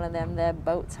be on one of them there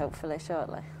boats hopefully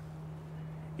shortly.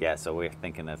 Yeah, so we're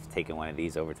thinking of taking one of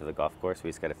these over to the golf course. We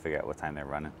just got to figure out what time they're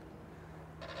running.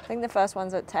 I think the first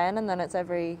one's at 10 and then it's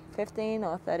every 15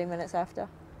 or 30 minutes after.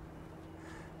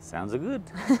 Sounds good.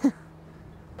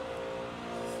 All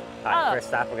right, first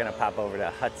stop, we're going to pop over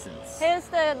to Hudson's. Here's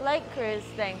the lake cruise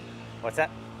thing. What's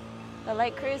that? The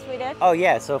lake cruise we did. Oh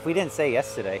yeah, so if we didn't say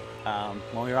yesterday,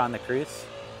 when we were on the cruise.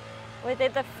 We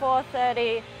did the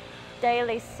 4:30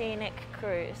 daily scenic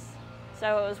cruise.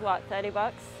 So it was what, 30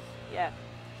 bucks? Yeah.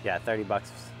 Yeah, 30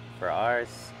 bucks for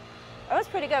ours. It was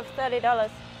pretty good for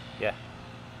 $30. Yeah.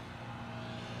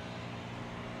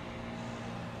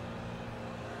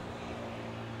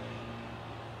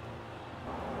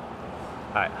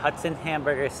 All right, Hudson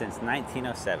Hamburgers since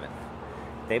 1907.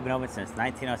 They've been open since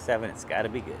 1907. It's got to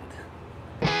be good.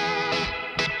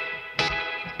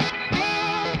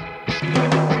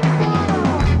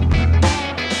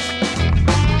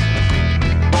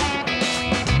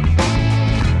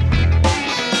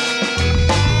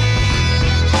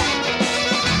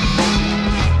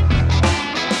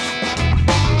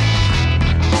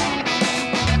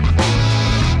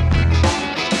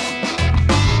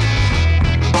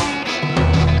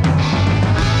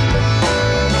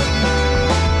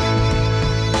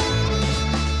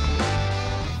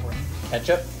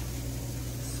 Ketchup,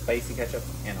 spicy ketchup,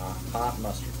 and a hot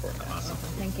mustard for it. Awesome.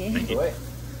 Thank you. Thank you. Away.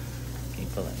 Can you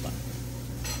pull that button?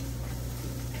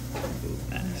 Ooh,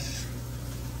 nice.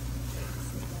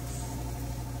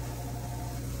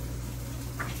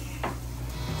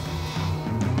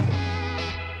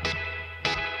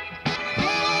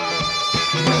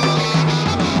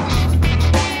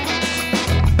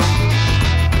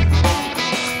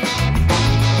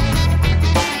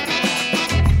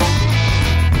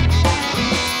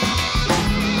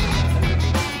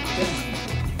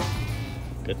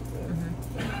 Good.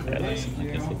 Yeah, nice.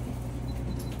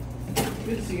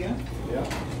 Good to see you. Yeah.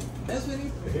 Nice meeting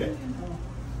you. Okay.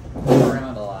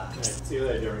 Around a lot. See you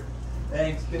later, Jerry.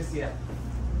 Thanks. Good to see you.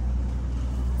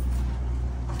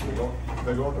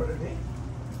 They're going to it,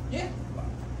 Yeah.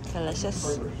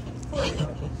 Delicious.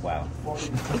 Wow.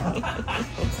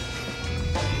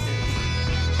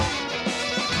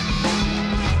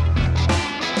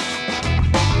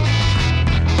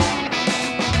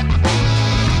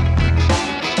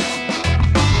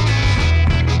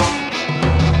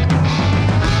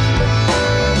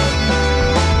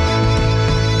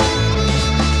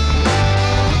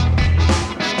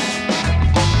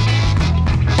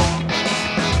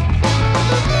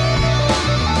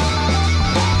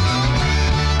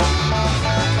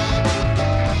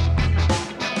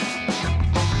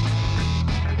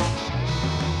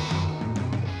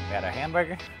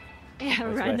 Hamburger? Yeah,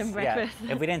 random breakfast.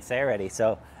 Yeah, if we didn't say already,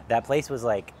 so that place was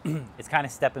like, it's kind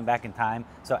of stepping back in time.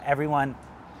 So everyone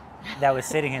that was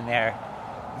sitting in there,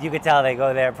 you could tell they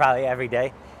go there probably every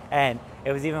day. And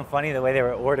it was even funny the way they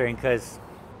were ordering, because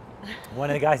one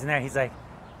of the guys in there, he's like,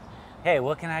 hey,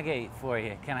 what can I get for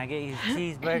you? Can I get you a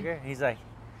cheeseburger? He's like,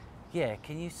 yeah,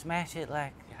 can you smash it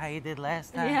like how you did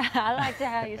last time? Yeah, I liked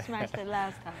how you smashed it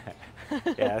last time.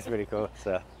 Yeah, that's pretty cool.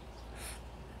 So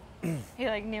He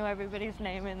like knew everybody's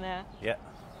name in there. yeah.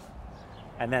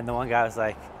 And then the one guy was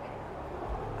like,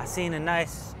 I seen a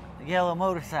nice yellow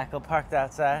motorcycle parked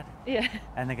outside. Yeah.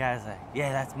 And the guy's like,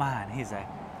 yeah, that's mine. He's like,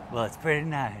 well, it's pretty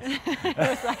nice. It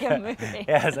was like a movie.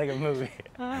 Yeah, it's like a movie.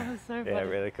 Oh, it was so funny. Yeah,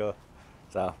 really cool.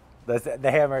 So the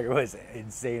hamburger was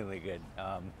insanely good.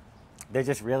 They're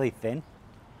just really thin,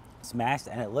 smashed,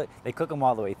 and they cook them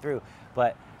all the way through.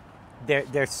 But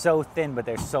they're so thin, but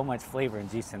there's so much flavor and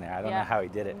juice in there. I don't know how he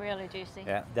did it. Really juicy.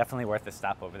 Yeah, definitely worth a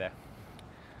stop over there.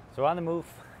 So we're on the move,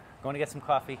 going to get some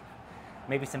coffee,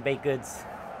 maybe some baked goods.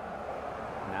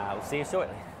 And we'll see you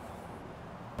shortly.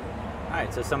 All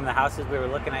right, so some of the houses we were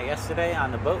looking at yesterday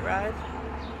on the boat ride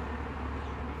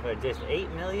for just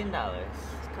 $8 million.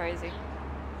 It's crazy.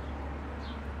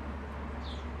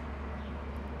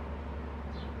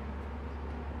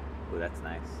 Ooh, that's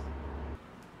nice.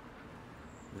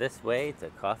 This way to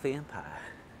coffee and pie.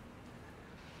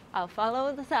 I'll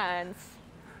follow the signs.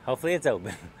 Hopefully it's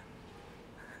open.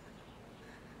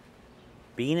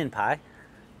 Bean and pie?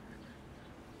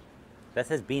 That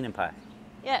says bean and pie.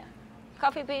 Yeah.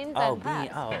 Coffee beans Oh, and pies.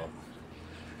 bean. Oh.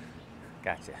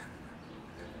 Gotcha.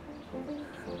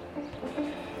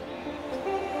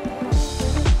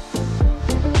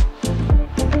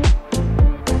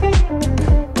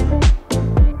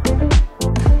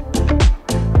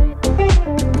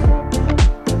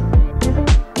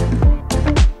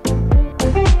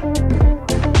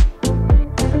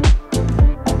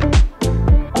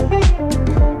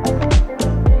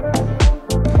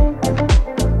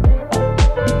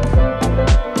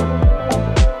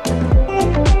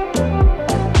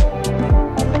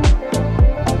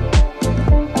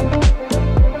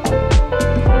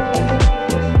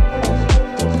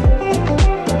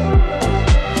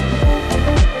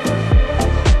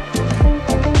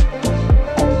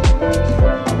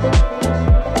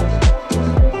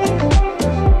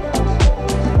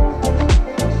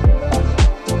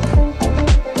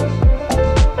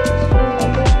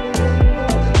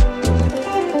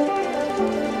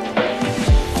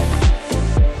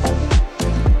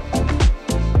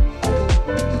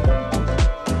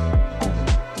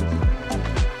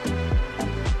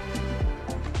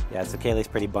 So Kaylee's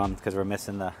pretty bummed because we're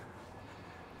missing the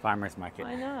farmer's market.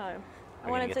 I know. I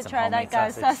We're wanted gonna to get try some that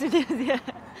guy's homemade sausages. Yeah.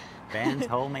 Ben's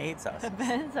homemade sausage.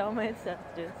 Ben's homemade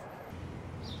sausages.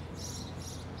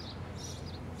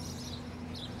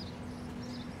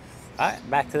 All right,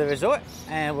 back to the resort,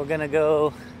 and we're gonna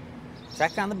go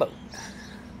track down the boat.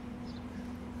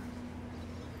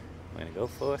 We're gonna go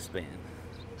for a spin.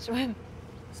 Swim.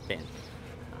 Spin.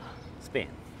 Spin.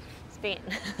 Spin.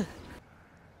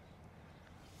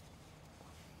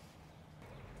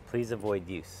 Please avoid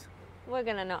use. We're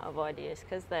gonna not avoid use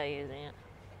because they're using it.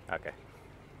 Okay.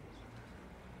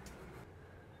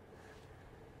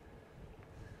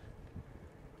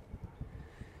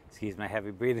 Excuse my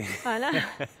heavy breathing. I know.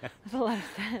 That's a lot of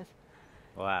sense.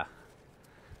 Wow.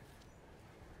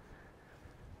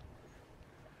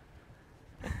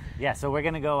 Yeah, so we're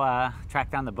gonna go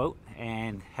track down the boat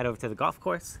and head over to the golf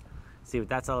course, see what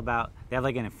that's all about. They have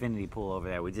like an infinity pool over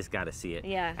there. We just got to see it.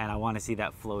 Yeah. And I want to see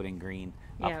that floating green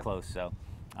up close. So.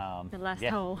 The last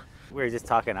yeah. hole. We were just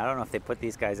talking. I don't know if they put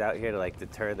these guys out here to like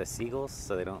deter the seagulls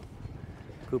so they don't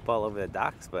poop all over the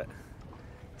docks, but you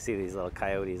see these little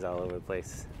coyotes all over the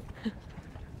place.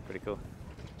 Pretty cool.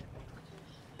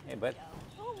 Hey, bud.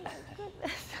 Oh my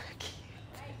goodness, so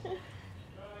cute.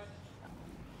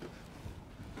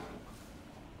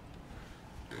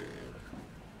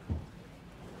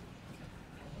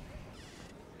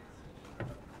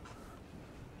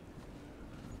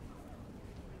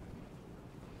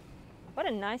 What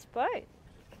a nice boat. You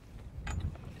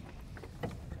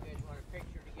guys want a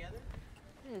picture together?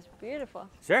 It is beautiful.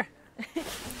 Sure.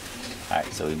 All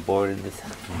right, so we boarded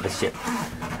the ship.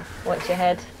 Watch your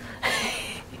head.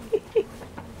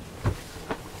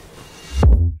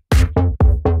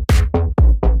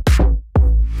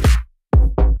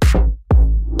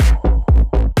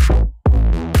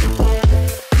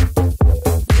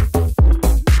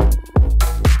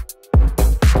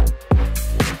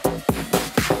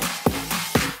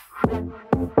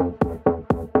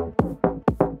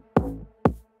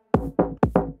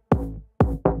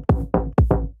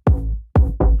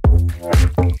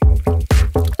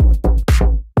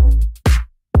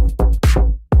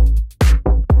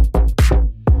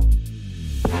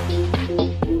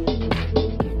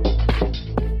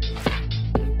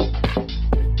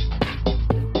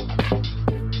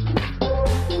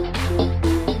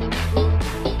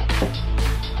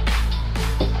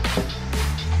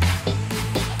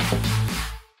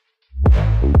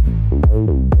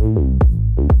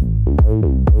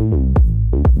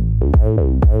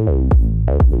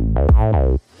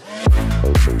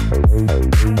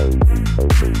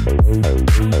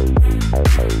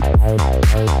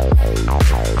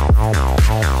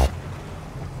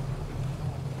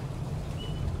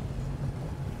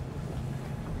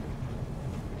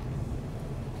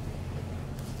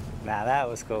 Now that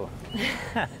was cool.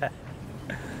 All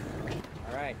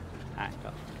right,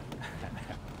 go.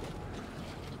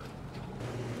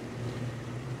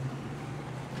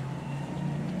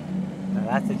 Now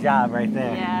that's a job right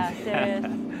there. Yeah, serious.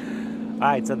 All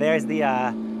right, so there's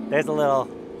a little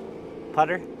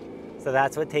putter. So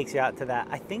that's what takes you out to that.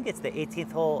 I think it's the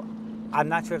 18th hole. I'm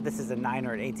not sure if this is a 9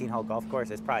 or an 18 hole golf course.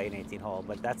 It's probably an 18 hole,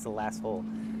 but that's the last hole.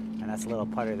 And that's a little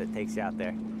putter that takes you out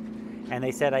there. And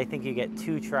they said, I think you get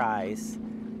 2 tries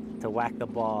to whack the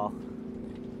ball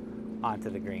onto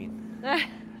the green.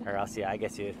 Or else, yeah, I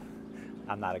guess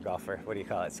I'm not a golfer. What do you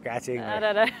call it? Scratching? I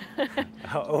don't know.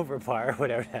 Over par,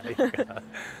 whatever the hell you call it.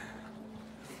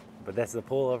 But that's the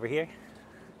pool over here.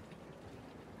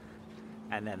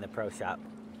 And then the pro shop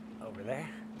over there.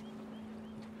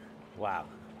 Wow.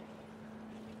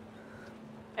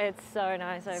 It's so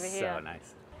nice over here. So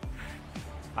nice.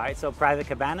 All right, so private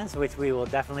cabanas, which we will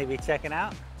definitely be checking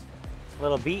out.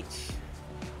 Little beach.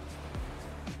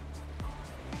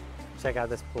 Check out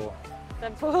this pool. The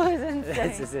pool is insane.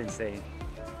 This is insane.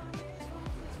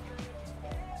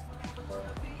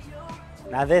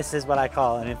 Now this is what I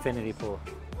call an infinity pool.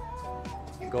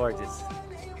 Gorgeous.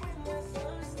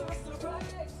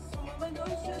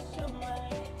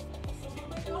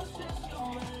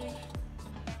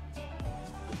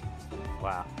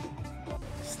 Wow.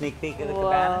 Sneak peek of the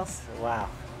cabanas. Wow.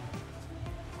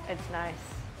 It's nice.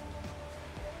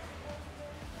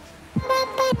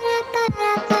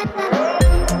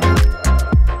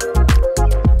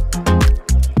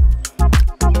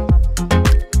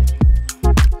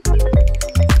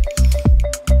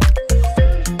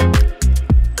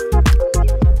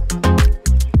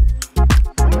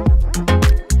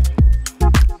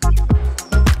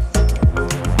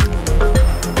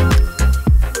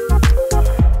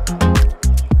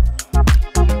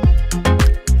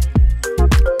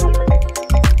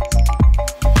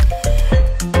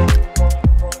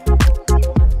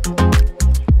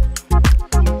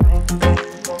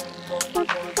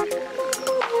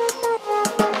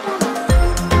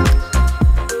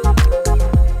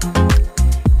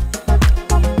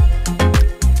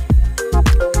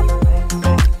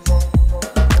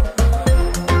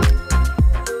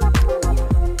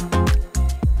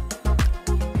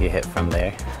 You hit from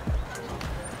there.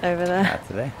 Over there. Out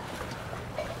to there.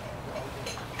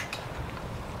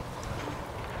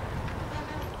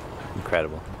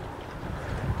 Incredible.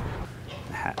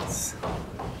 Hats.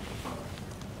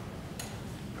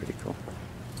 Pretty cool.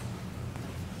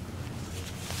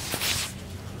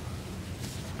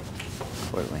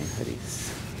 Coeurdalene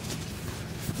hoodies.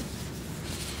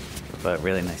 But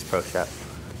really nice pro shop.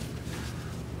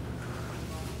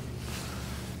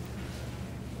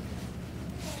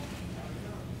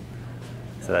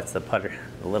 So that's the putter,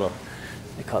 the little,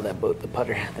 they call that boat the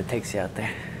putter that takes you out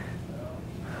there.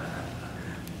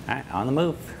 All right, on the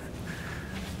move.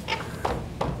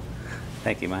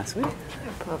 Thank you, my sweet. No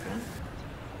problem.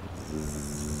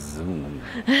 Zoom.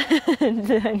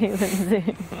 Don't even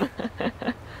zoom.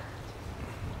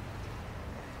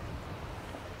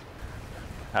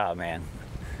 Oh man.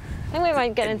 I think we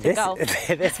might get into golf.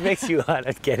 This makes you want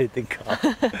to get into golf.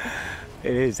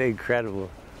 It is incredible.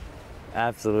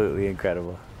 Absolutely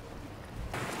incredible.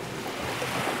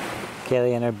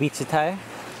 Kaylee in her beach attire.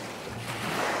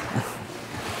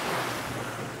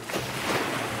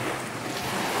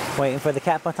 Waiting for the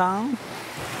Capitan.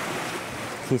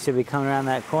 He should be coming around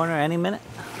that corner any minute.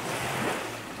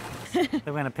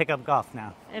 We're gonna pick up golf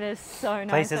now. It is so nice.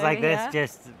 Places like this here.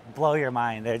 just blow your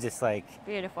mind. They're just like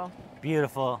Beautiful.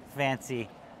 beautiful, fancy.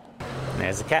 And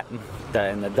there's the captain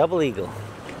in the double eagle.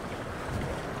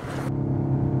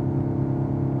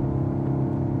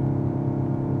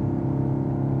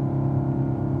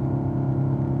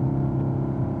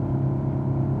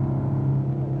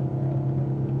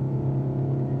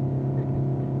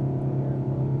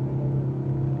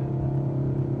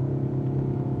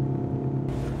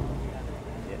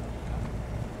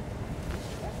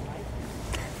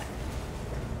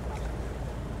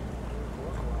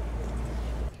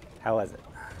 How was it?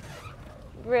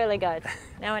 Really good.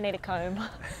 Now I need a comb.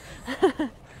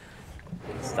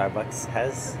 Starbucks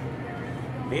has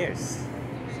beers.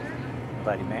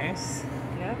 Bloody Marys,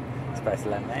 Yep. spicy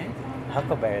lemonade,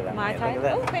 huckleberry lemonade. My Look type. at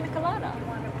that. Oh, pina colada.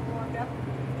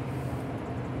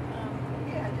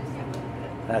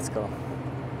 That's cool.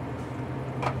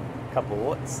 Couple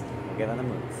woods. Get on the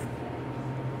move.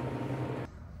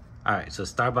 All right, so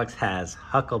Starbucks has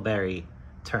huckleberry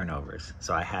turnovers,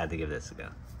 so I had to give this a go.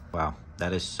 Wow,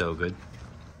 that is so good.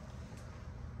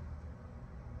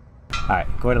 All right,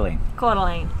 Coeurdalene.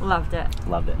 Coeurdalene. Loved it.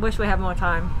 Loved it. Wish we had more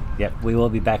time. Yep, we will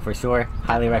be back for sure.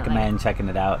 Highly Definitely. recommend checking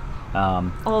it out.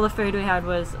 All the food we had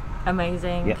was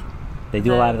amazing. Yep. They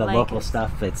do a lot of the lake local is-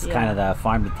 stuff. It's yeah. kind of the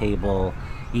farm to table,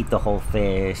 eat the whole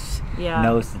fish, Yeah.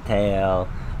 nose to tail.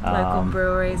 Local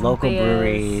breweries and local beers.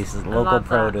 breweries, I local love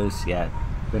that. produce. Yeah,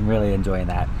 been really enjoying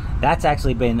that. That's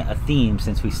actually been a theme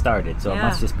since we started, so it Yeah.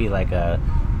 must just be like a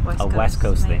West West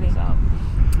Coast thing. maybe.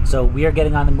 So we are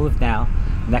getting on the move now.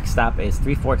 Next stop is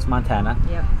Three Forks, Montana.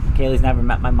 Yep. Kaylee's never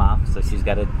met my mom, so she's a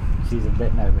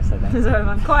bit nervous, I think. So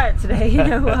I'm quiet today, you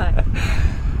know why?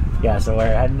 Yeah, so we're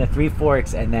heading to Three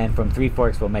Forks, and then from Three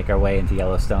Forks we'll make our way into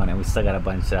Yellowstone, and we still got a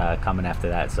bunch coming after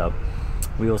that. So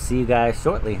we will see you guys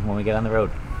shortly when we get on the road.